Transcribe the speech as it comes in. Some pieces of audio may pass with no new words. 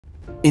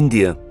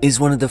India is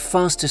one of the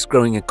fastest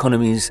growing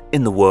economies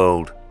in the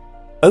world.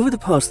 Over the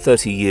past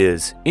 30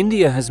 years,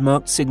 India has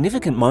marked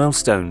significant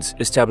milestones,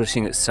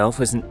 establishing itself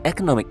as an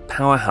economic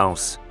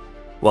powerhouse.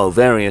 While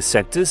various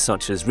sectors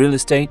such as real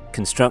estate,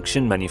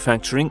 construction,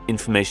 manufacturing,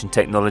 information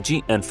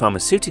technology and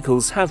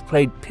pharmaceuticals have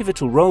played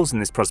pivotal roles in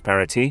this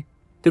prosperity,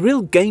 the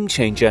real game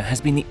changer has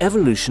been the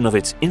evolution of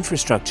its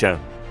infrastructure.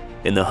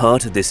 In the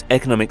heart of this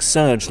economic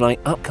surge lie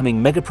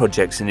upcoming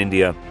megaprojects in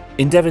India,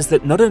 endeavours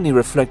that not only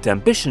reflect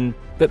ambition,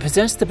 but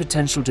possess the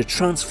potential to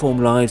transform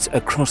lives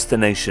across the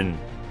nation.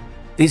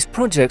 These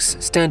projects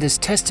stand as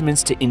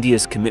testaments to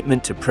India's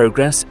commitment to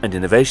progress and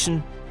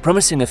innovation,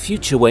 promising a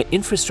future where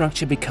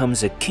infrastructure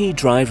becomes a key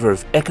driver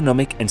of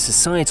economic and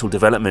societal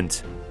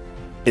development.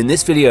 In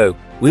this video,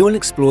 we will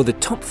explore the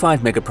top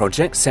 5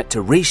 megaprojects set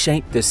to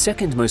reshape the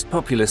second most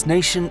populous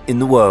nation in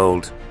the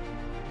world.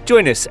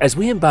 Join us as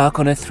we embark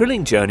on a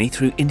thrilling journey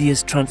through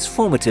India's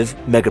transformative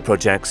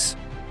megaprojects.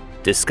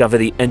 Discover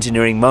the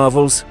engineering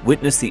marvels,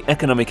 witness the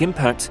economic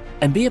impact,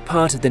 and be a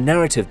part of the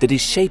narrative that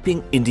is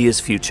shaping India's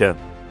future.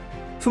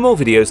 For more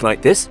videos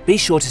like this, be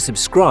sure to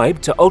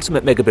subscribe to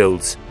Ultimate Mega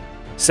Builds.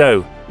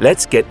 So,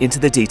 let's get into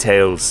the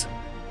details.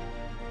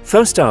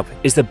 First up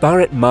is the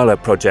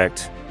Bharatmala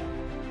Project.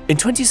 In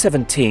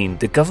 2017,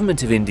 the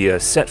Government of India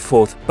set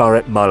forth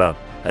Bharatmala,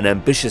 an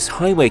ambitious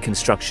highway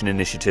construction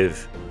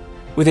initiative.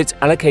 With its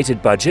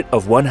allocated budget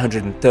of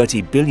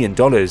 $130 billion,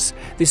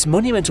 this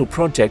monumental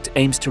project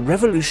aims to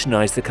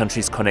revolutionize the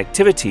country's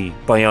connectivity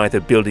by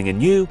either building a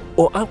new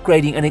or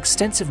upgrading an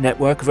extensive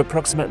network of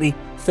approximately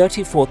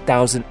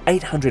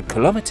 34,800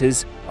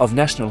 kilometers of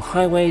national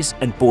highways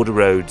and border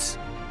roads.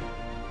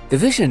 The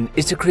vision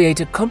is to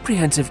create a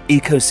comprehensive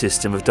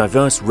ecosystem of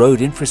diverse road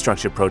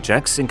infrastructure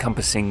projects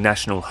encompassing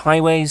national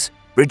highways,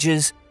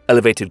 bridges,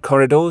 elevated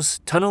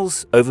corridors,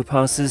 tunnels,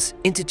 overpasses,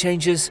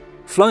 interchanges,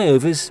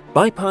 flyovers,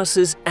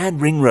 bypasses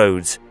and ring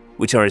roads,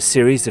 which are a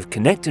series of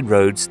connected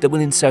roads that will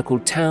encircle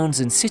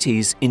towns and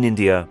cities in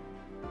India.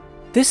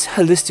 This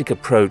holistic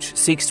approach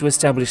seeks to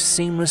establish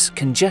seamless,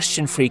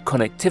 congestion-free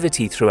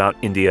connectivity throughout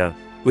India,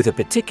 with a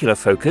particular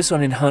focus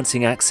on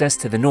enhancing access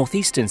to the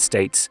northeastern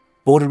states,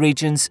 border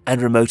regions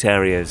and remote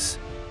areas.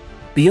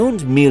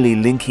 Beyond merely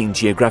linking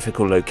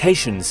geographical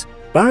locations,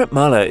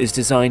 Bharatmala is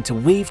designed to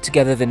weave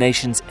together the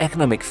nation's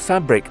economic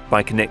fabric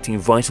by connecting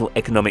vital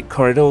economic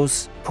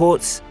corridors,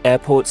 ports,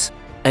 airports,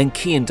 and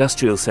key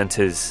industrial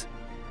centres.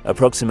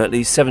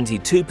 Approximately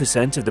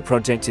 72% of the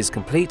project is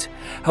complete.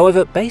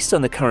 However, based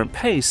on the current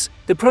pace,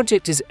 the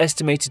project is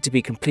estimated to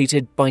be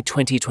completed by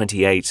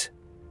 2028.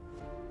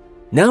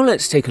 Now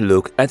let's take a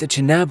look at the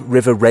Chenab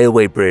River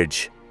Railway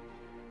Bridge.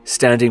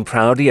 Standing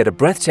proudly at a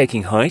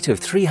breathtaking height of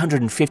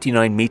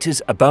 359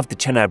 metres above the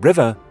Chenab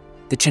River,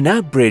 the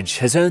Chenab Bridge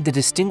has earned the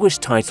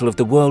distinguished title of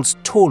the world's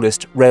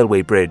tallest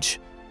railway bridge.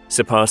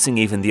 Surpassing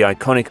even the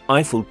iconic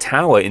Eiffel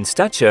Tower in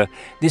stature,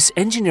 this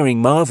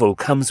engineering marvel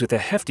comes with a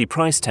hefty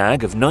price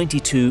tag of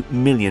 $92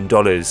 million.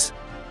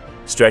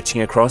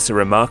 Stretching across a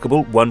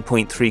remarkable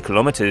 1.3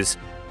 kilometers,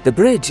 the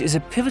bridge is a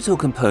pivotal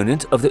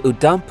component of the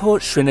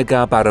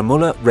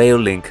Udhampur-Srinagar-Baramulla Rail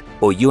Link,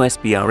 or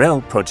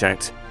USBRL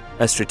project,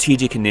 a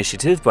strategic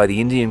initiative by the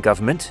Indian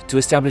government to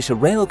establish a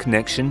rail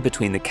connection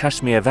between the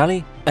Kashmir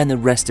Valley and the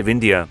rest of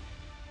India.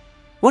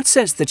 What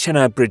sets the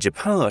Chenab Bridge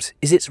apart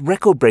is its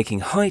record-breaking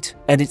height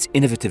and its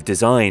innovative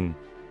design.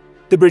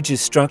 The bridge's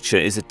structure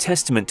is a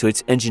testament to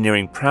its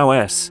engineering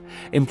prowess,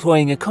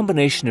 employing a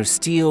combination of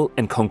steel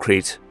and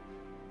concrete.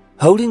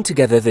 Holding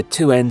together the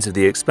two ends of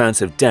the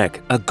expansive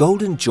deck are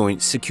golden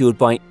joints secured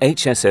by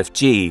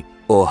HSFG,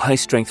 or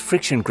high-strength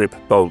friction grip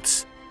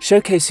bolts,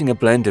 showcasing a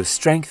blend of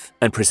strength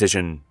and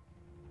precision.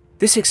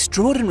 This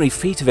extraordinary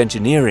feat of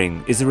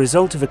engineering is the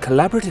result of a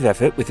collaborative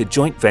effort with a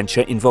joint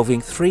venture involving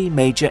 3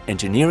 major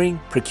engineering,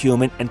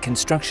 procurement and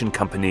construction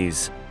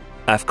companies: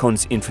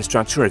 Afcons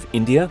Infrastructure of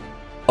India,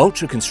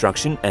 Ultra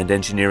Construction and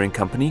Engineering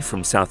Company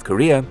from South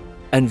Korea,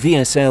 and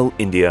VSL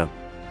India.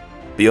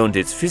 Beyond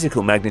its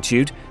physical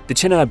magnitude, the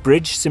Chenab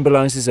Bridge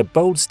symbolizes a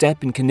bold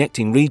step in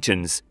connecting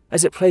regions,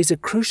 as it plays a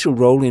crucial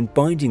role in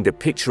binding the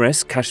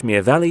picturesque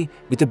Kashmir Valley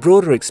with the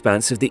broader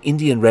expanse of the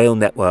Indian rail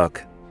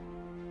network.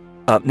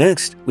 Up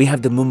next, we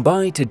have the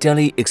Mumbai to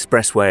Delhi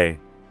Expressway.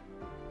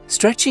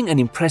 Stretching an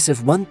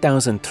impressive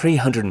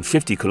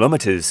 1,350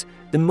 kilometers,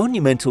 the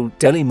monumental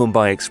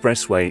Delhi-Mumbai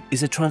Expressway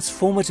is a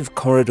transformative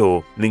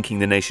corridor linking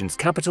the nation's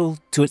capital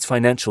to its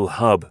financial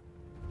hub.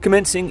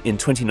 Commencing in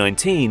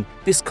 2019,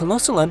 this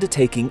colossal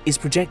undertaking is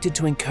projected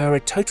to incur a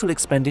total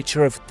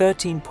expenditure of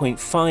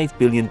 $13.5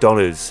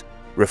 billion,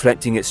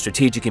 reflecting its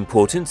strategic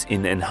importance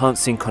in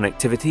enhancing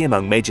connectivity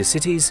among major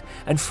cities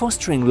and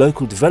fostering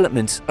local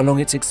development along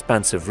its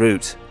expansive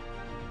route.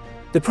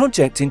 The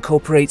project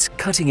incorporates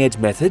cutting-edge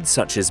methods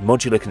such as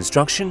modular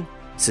construction,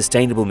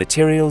 sustainable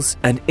materials,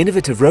 and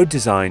innovative road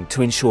design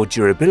to ensure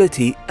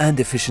durability and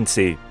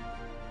efficiency.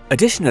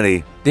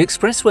 Additionally, the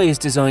expressway is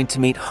designed to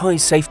meet high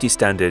safety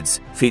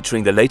standards,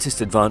 featuring the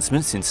latest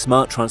advancements in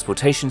smart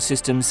transportation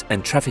systems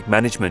and traffic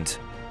management.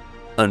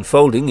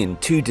 Unfolding in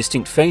 2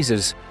 distinct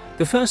phases,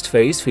 The first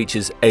phase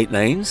features 8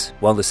 lanes,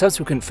 while the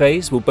subsequent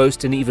phase will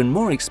boast an even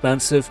more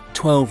expansive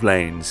 12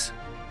 lanes.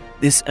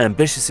 This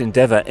ambitious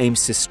endeavour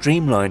aims to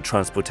streamline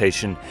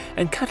transportation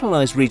and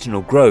catalyse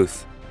regional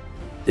growth.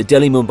 The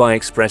Delhi-Mumbai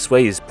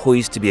Expressway is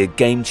poised to be a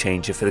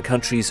game-changer for the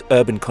country's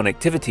urban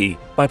connectivity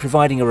by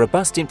providing a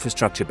robust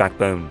infrastructure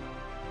backbone.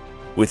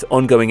 With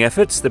ongoing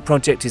efforts, the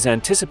project is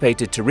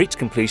anticipated to reach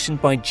completion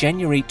by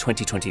January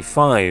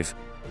 2025,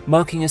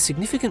 marking a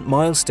significant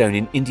milestone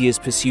in India's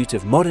pursuit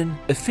of modern,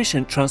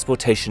 efficient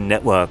transportation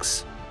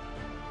networks.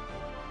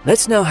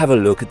 Let's now have a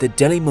look at the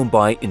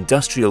Delhi-Mumbai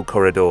Industrial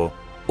Corridor,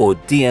 or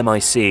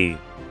DMIC.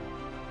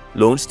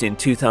 Launched in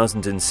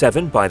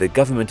 2007 by the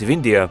Government of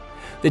India,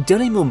 the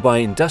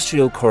Delhi-Mumbai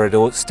Industrial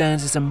Corridor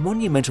stands as a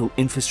monumental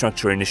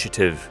infrastructure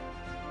initiative.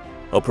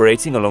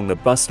 Operating along the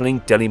bustling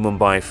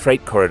Delhi-Mumbai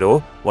Freight Corridor,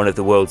 one of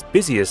the world's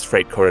busiest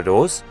freight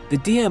corridors, the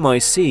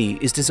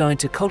DMIC is designed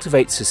to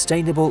cultivate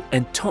sustainable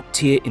and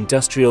top-tier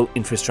industrial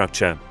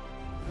infrastructure.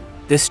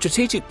 This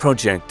strategic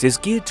project is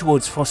geared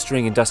towards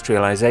fostering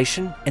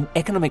industrialization and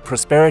economic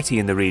prosperity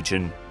in the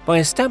region by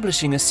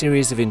establishing a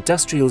series of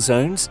industrial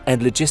zones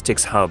and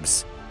logistics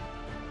hubs.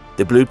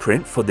 The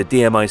blueprint for the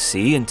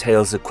DMIC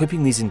entails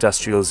equipping these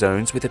industrial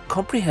zones with a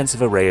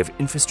comprehensive array of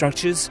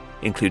infrastructures,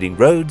 including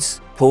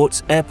roads,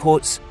 ports,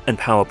 airports, and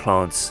power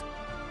plants.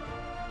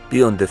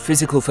 Beyond the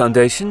physical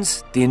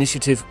foundations, the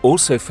initiative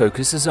also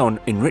focuses on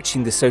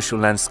enriching the social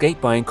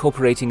landscape by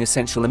incorporating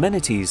essential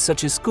amenities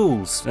such as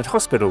schools and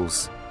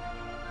hospitals.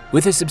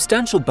 With a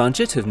substantial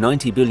budget of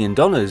 $90 billion,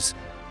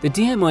 the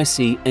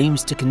DMIC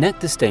aims to connect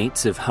the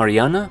states of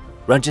Haryana,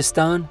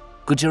 Rajasthan,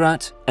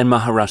 Gujarat, and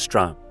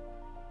Maharashtra.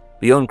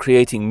 Beyond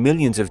creating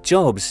millions of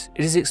jobs,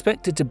 it is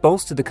expected to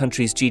bolster the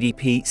country's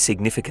GDP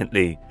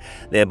significantly,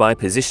 thereby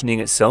positioning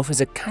itself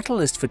as a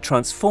catalyst for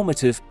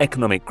transformative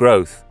economic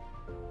growth.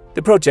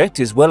 The project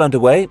is well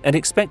underway and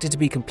expected to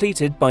be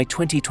completed by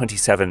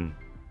 2027.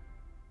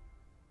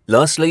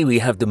 Lastly, we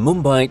have the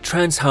Mumbai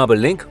Trans Harbor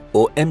Link,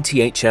 or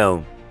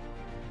MTHL.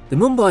 The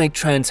Mumbai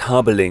Trans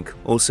Harbor Link,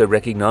 also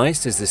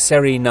recognized as the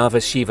Seri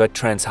Nhava Shiva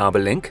Trans Harbor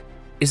Link,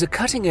 is a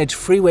cutting-edge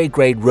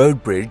freeway-grade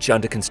road bridge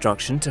under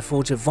construction to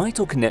forge a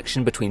vital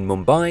connection between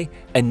Mumbai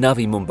and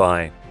Navi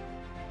Mumbai.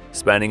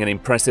 Spanning an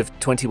impressive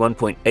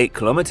 21.8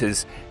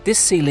 kilometers, this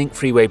Sea-Link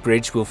freeway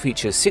bridge will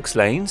feature 6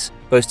 lanes,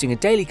 boasting a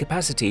daily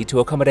capacity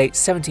to accommodate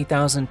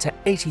 70,000 to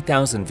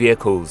 80,000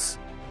 vehicles.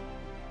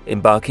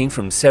 Embarking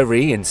from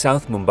Seri in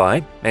South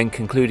Mumbai and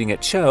concluding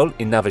at Churl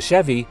in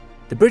Navashevi,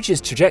 the bridge's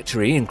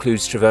trajectory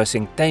includes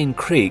traversing Thane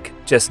Creek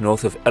just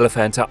north of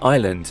Elephanta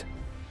Island.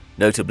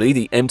 Notably,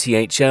 the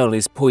MTHL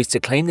is poised to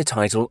claim the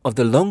title of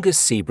the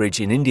longest sea bridge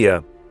in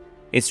India.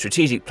 Its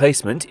strategic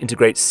placement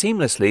integrates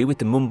seamlessly with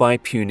the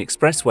Mumbai-Pune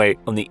Expressway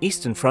on the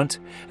eastern front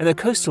and the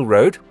coastal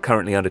road,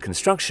 currently under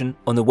construction,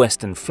 on the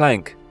western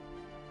flank.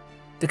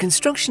 The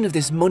construction of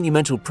this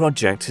monumental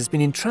project has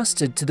been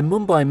entrusted to the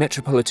Mumbai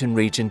Metropolitan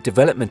Region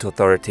Development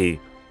Authority,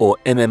 or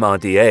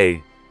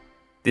MMRDA.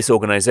 This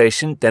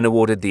organisation then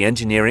awarded the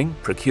engineering,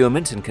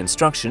 procurement and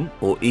construction,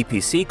 or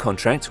EPC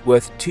contract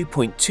worth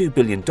 $2.2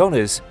 billion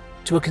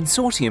to a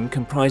consortium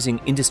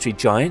comprising industry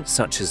giants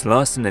such as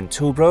Larsen &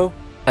 Toubro,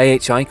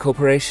 AHI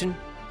Corporation,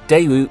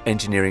 Daewoo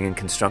Engineering and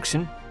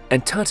Construction,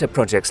 and Tata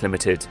Projects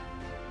Limited.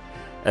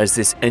 As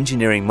this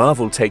engineering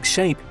marvel takes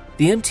shape,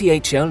 the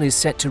MTHL is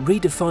set to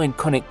redefine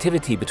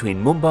connectivity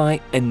between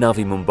Mumbai and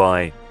Navi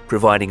Mumbai,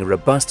 providing a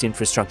robust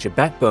infrastructure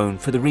backbone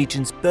for the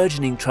region's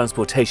burgeoning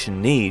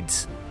transportation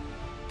needs.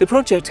 The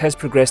project has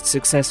progressed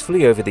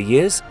successfully over the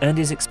years and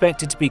is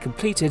expected to be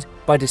completed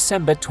by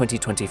December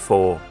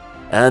 2024.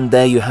 And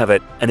there you have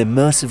it, an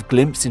immersive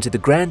glimpse into the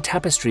grand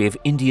tapestry of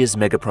India's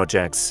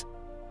megaprojects.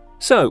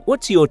 So,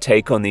 what's your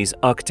take on these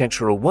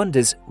architectural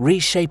wonders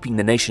reshaping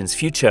the nation's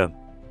future?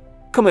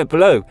 Comment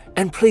below,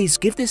 and please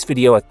give this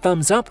video a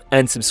thumbs up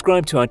and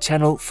subscribe to our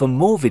channel for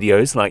more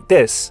videos like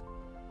this.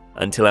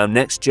 Until our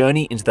next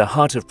journey into the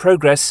heart of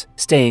progress,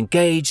 stay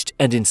engaged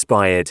and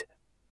inspired.